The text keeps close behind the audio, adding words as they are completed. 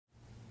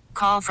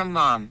call from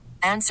mom.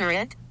 Answer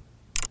it.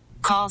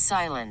 Call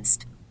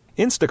silenced.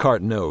 Instacart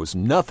knows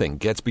nothing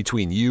gets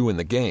between you and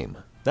the game.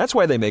 That's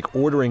why they make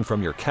ordering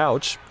from your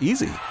couch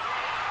easy.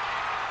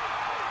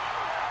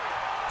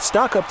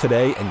 Stock up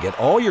today and get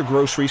all your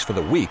groceries for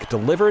the week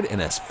delivered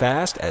in as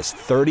fast as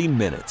 30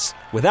 minutes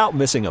without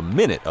missing a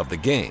minute of the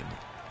game.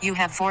 You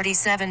have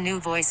 47 new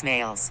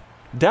voicemails.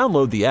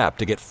 Download the app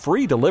to get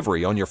free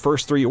delivery on your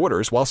first 3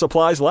 orders while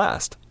supplies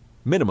last.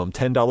 Minimum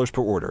 $10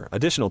 per order.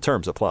 Additional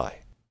terms apply.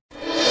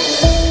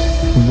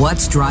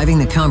 What's driving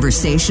the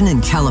conversation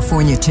in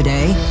California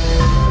today?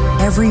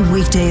 Every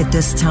weekday at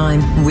this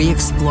time, we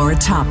explore a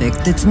topic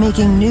that's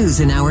making news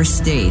in our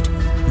state.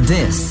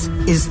 This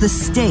is the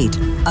state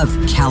of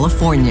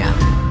California.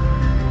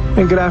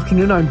 And good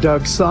afternoon. I'm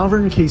Doug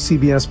Sovern,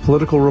 KCBS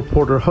political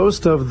reporter,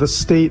 host of The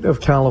State of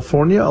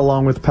California,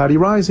 along with Patti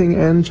Reising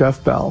and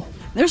Jeff Bell.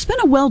 There's been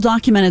a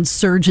well-documented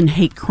surge in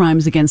hate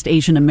crimes against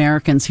Asian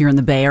Americans here in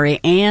the Bay Area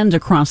and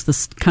across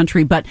the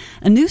country, but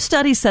a new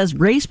study says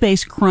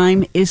race-based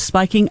crime is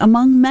spiking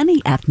among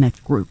many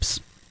ethnic groups.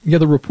 Yeah,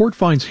 the report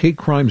finds hate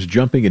crimes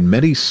jumping in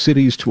many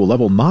cities to a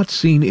level not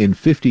seen in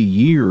 50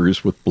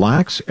 years, with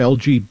blacks,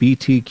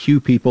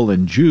 LGBTQ people,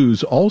 and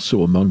Jews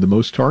also among the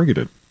most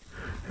targeted.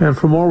 And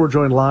for more, we're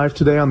joined live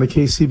today on the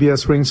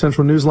KCBS Ring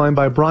Central Newsline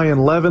by Brian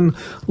Levin,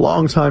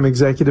 longtime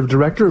executive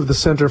director of the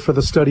Center for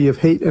the Study of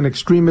Hate and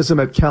Extremism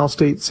at Cal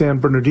State San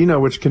Bernardino,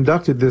 which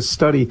conducted this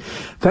study.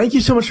 Thank you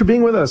so much for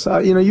being with us.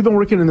 You've been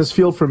working in this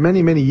field for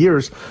many, many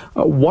years.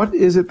 What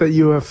is it that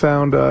you have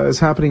found is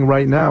happening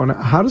right now, and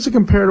how does it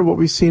compare to what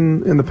we've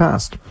seen in the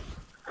past?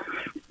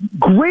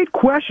 Great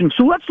question.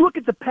 So let's look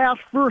at the past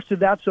first, if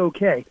that's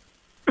okay.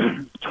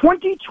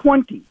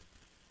 2020.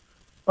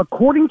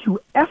 According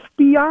to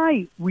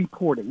FBI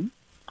reporting,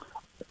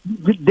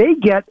 they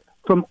get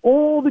from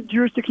all the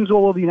jurisdictions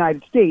all over the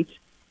United States,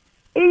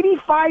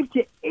 85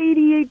 to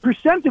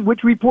 88% of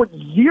which report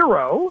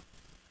zero,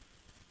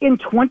 in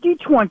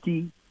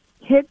 2020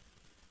 hit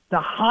the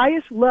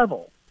highest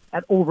level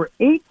at over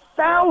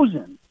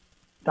 8,000,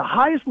 the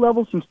highest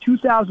level since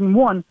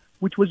 2001,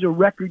 which was a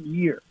record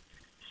year.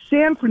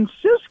 San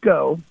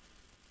Francisco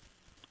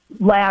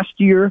last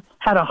year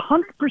had a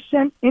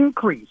 100%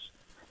 increase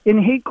in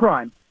hate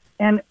crime,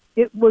 and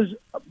it was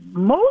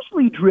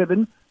mostly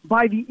driven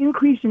by the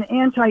increase in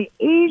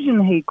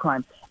anti-Asian hate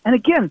crime. And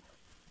again,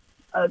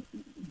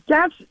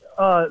 that's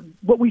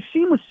what we've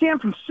seen with San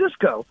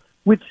Francisco,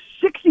 with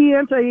 60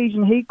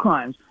 anti-Asian hate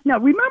crimes. Now,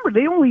 remember,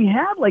 they only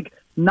had like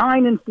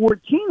 9 and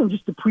 14 in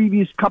just the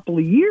previous couple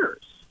of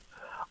years.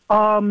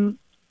 Half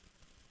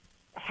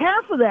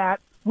of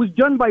that was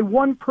done by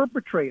one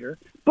perpetrator,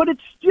 but it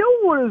still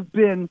would have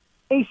been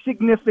a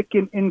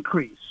significant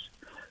increase.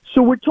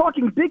 So we're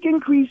talking big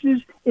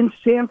increases in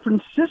San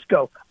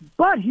Francisco.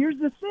 But here's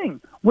the thing.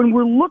 When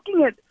we're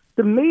looking at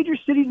the major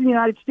cities in the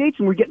United States,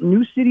 and we're getting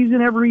new cities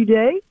in every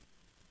day,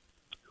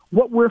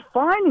 what we're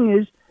finding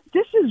is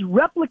this is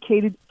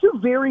replicated to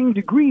varying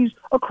degrees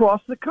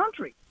across the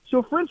country.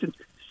 So, for instance,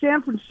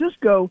 San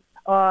Francisco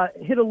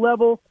hit a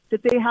level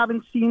that they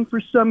haven't seen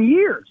for some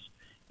years.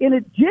 In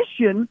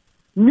addition,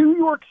 New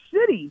York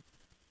City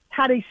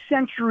had a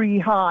century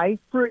high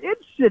for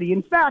its city.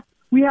 In fact,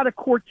 we had a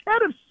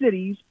quartet of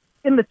cities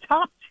in the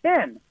top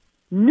 10,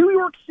 New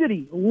York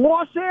City,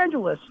 Los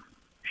Angeles,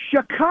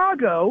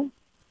 Chicago,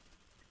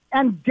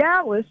 and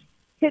Dallas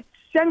hit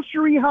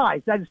century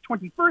highs. That is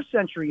 21st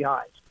century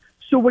highs.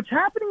 So what's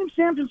happening in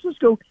San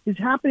Francisco is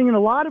happening in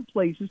a lot of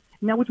places.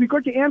 Now, with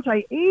regard to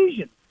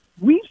anti-Asian,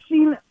 we've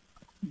seen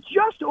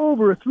just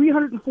over a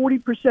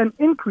 340%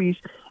 increase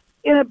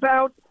in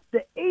about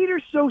the 8 or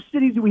so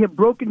cities that we have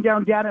broken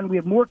down data, and we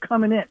have more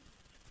coming in.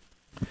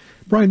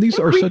 Brian, these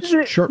are such...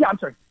 Yeah, I'm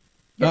sorry.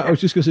 I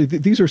was just going to say,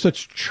 these are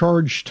such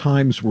charged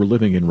times we're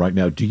living in right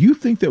now. Do you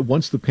think that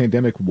once the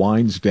pandemic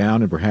winds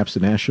down and perhaps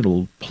the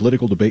national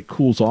political debate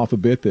cools off a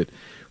bit, that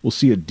we'll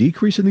see a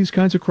decrease in these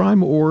kinds of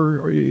crime?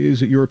 Or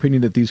is it your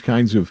opinion that these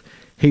kinds of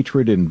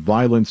hatred and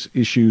violence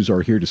issues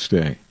are here to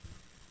stay?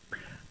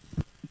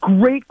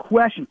 Great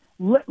question.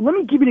 Let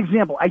me give you an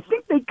example. I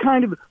think they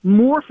kind of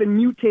morph and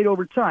mutate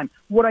over time.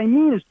 What I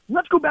mean is,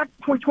 let's go back to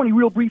 2020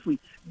 real briefly.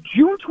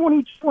 June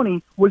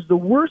 2020 was the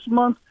worst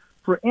month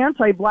for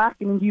anti-black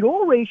and indeed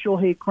all racial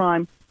hate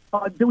crime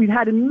that we've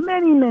had in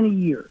many, many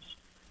years.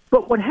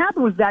 But what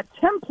happened was that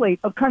template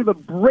of kind of a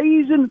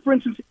brazen, for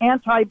instance,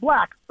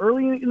 anti-black,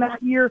 early in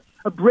that year,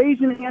 a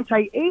brazen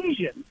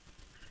anti-Asian,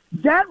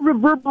 that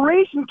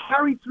reverberation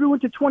carried through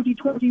into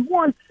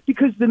 2021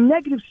 because the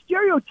negative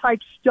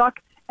stereotypes stuck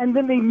and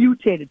then they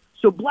mutated.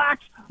 So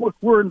blacks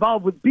were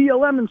involved with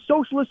BLM and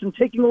socialists and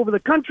taking over the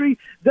country.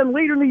 Then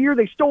later in the year,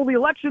 they stole the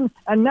election.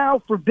 And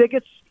now for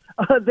bigots,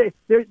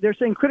 they're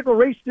saying critical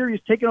race theory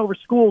is taking over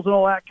schools and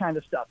all that kind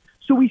of stuff.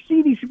 So we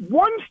see these,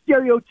 one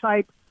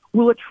stereotype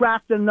will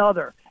attract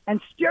another.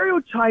 And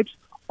stereotypes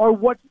are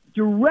what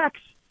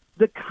directs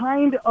the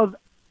kind of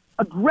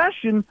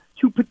aggression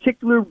to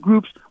particular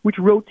groups which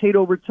rotate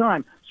over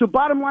time. So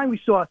bottom line, we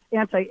saw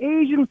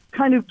anti-Asian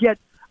kind of get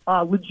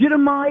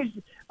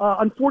legitimized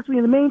Unfortunately,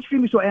 in the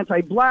mainstream, we saw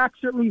anti-black,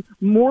 certainly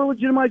more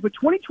legitimized, but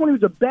 2020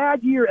 was a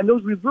bad year, and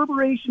those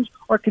reverberations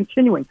are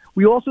continuing.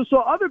 We also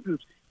saw other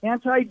groups,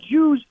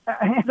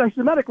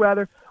 anti-Semitic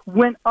rather,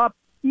 went up,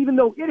 even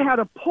though it had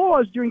a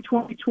pause during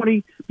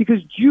 2020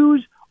 because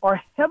Jews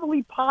are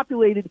heavily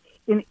populated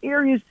in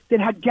areas that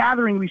had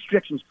gathering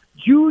restrictions.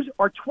 Jews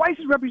are twice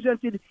as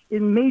represented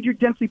in major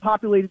densely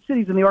populated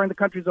cities than they are in the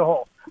country as a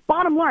whole.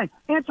 Bottom line,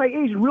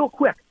 anti-Asian, real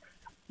quick.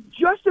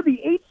 Just of the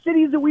 8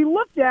 cities that we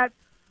looked at,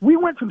 we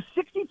went from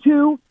 62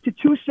 to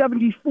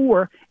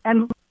 274,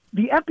 and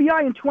the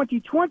FBI in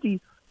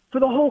 2020, for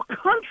the whole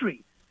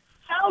country,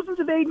 thousands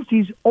of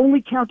agencies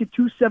only counted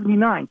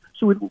 279.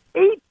 So with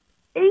eight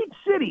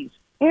cities,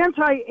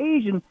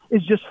 anti-Asian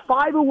is just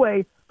 5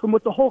 away from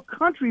what the whole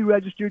country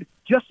registered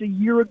just a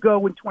year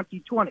ago in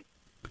 2020.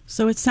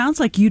 So it sounds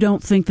like you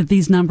don't think that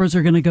these numbers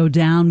are going to go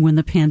down when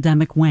the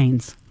pandemic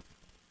wanes.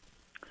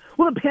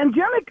 Well, the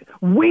pandemic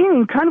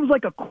waning kind of was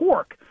like a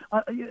cork.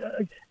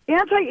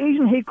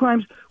 Anti-Asian hate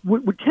crimes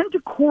would tend to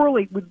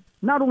correlate with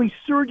not only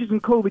surges in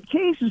COVID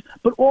cases,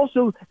 but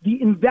also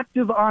the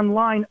invective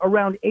online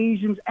around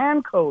Asians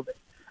and COVID.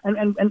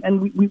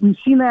 And we've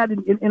seen that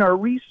in our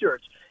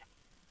research.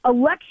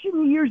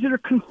 Election years that are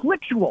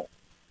conflictual,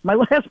 my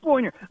last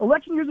pointer,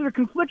 election years that are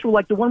conflictual,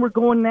 like the one we're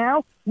going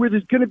now, where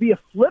there's going to be a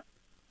flip,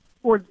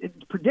 or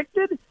it's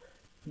predicted,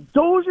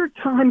 those are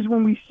times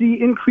when we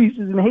see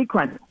increases in hate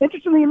crime.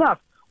 Interestingly enough,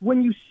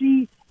 when you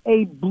see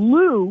a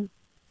blue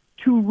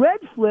to red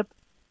flip,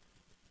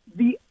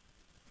 the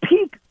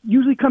peak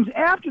usually comes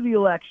after the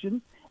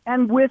election,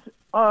 and with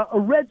a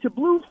red to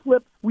blue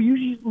flip, we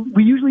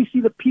usually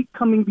see the peak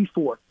coming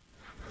before.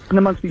 In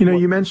the months before.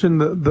 You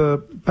mentioned the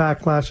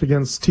backlash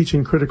against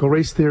teaching critical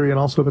race theory and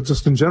also but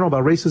just in general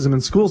about racism in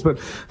schools. But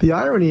the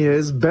irony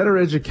is better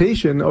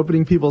education,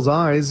 opening people's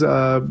eyes.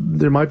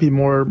 There might be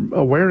more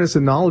awareness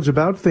and knowledge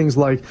about things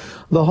like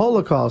the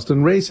Holocaust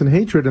and race and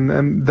hatred,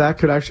 and that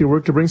could actually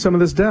work to bring some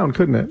of this down,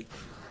 couldn't it?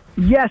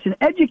 Yes, and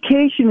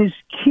education is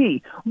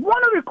key.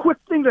 One other quick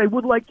thing that I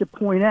would like to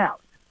point out.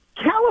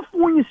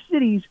 California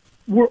cities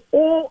were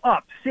all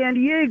up. San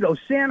Diego,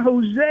 San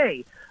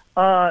Jose,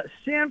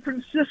 San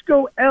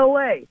Francisco,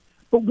 L.A.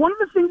 But one of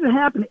the things that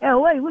happened in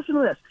L.A., listen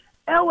to this,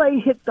 L.A.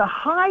 hit the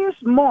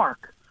highest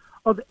mark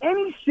of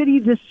any city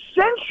this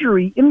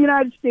century in the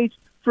United States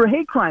for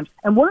hate crimes.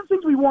 And one of the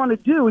things we want to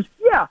do is,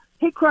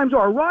 hate crimes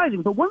are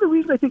rising, but one of the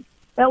reasons I think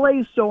L.A.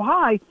 is so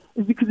high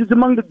is because it's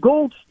among the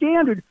gold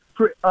standard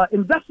for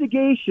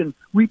investigation,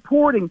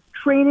 reporting,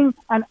 training,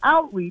 and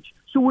outreach.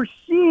 So we're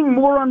seeing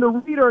more on the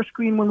radar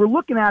screen when we're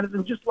looking at it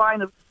than just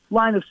line of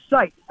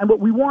sight. And what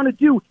we want to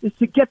do is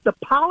to get the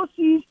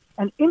policies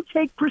and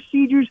intake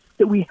procedures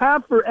that we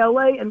have for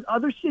LA and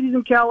other cities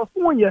in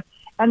California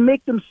and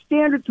make them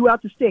standard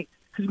throughout the state.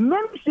 Because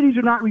many cities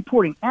are not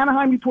reporting.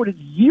 Anaheim reported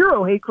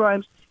 0 hate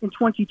crimes in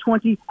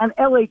 2020, and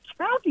LA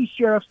County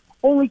sheriffs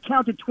only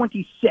counted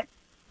 26.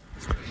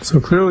 So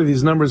clearly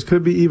these numbers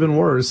could be even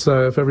worse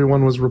if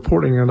everyone was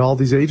reporting at all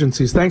these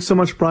agencies. Thanks so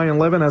much, Brian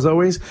Levin, as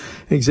always,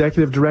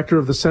 Executive Director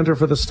of the Center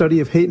for the Study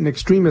of Hate and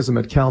Extremism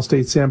at Cal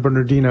State San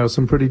Bernardino.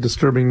 Some pretty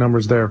disturbing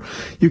numbers there.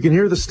 You can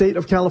hear the State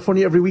of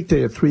California every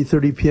weekday at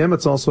 3:30 p.m.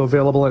 It's also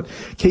available at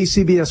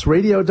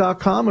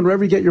kcbsradio.com and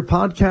wherever you get your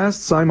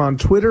podcasts. I'm on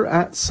Twitter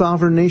at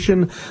Sovern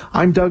Nation.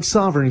 I'm Doug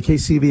Sovern,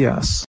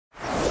 KCBS.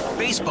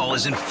 Baseball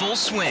is in full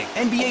swing.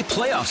 NBA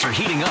playoffs are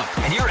heating up,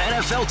 and your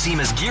NFL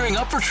team is gearing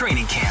up for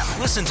training camp.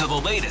 Listen to the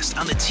latest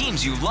on the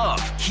teams you love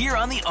here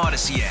on the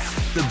Odyssey app.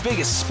 The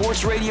biggest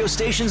sports radio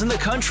stations in the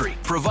country,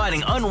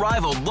 providing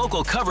unrivaled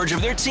local coverage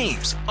of their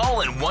teams,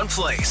 all in one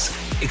place.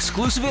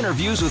 Exclusive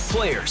interviews with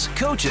players,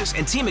 coaches,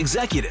 and team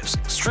executives,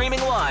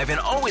 streaming live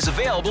and always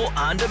available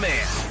on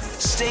demand.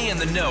 Stay in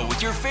the know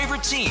with your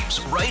favorite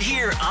teams right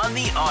here on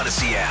the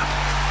Odyssey app.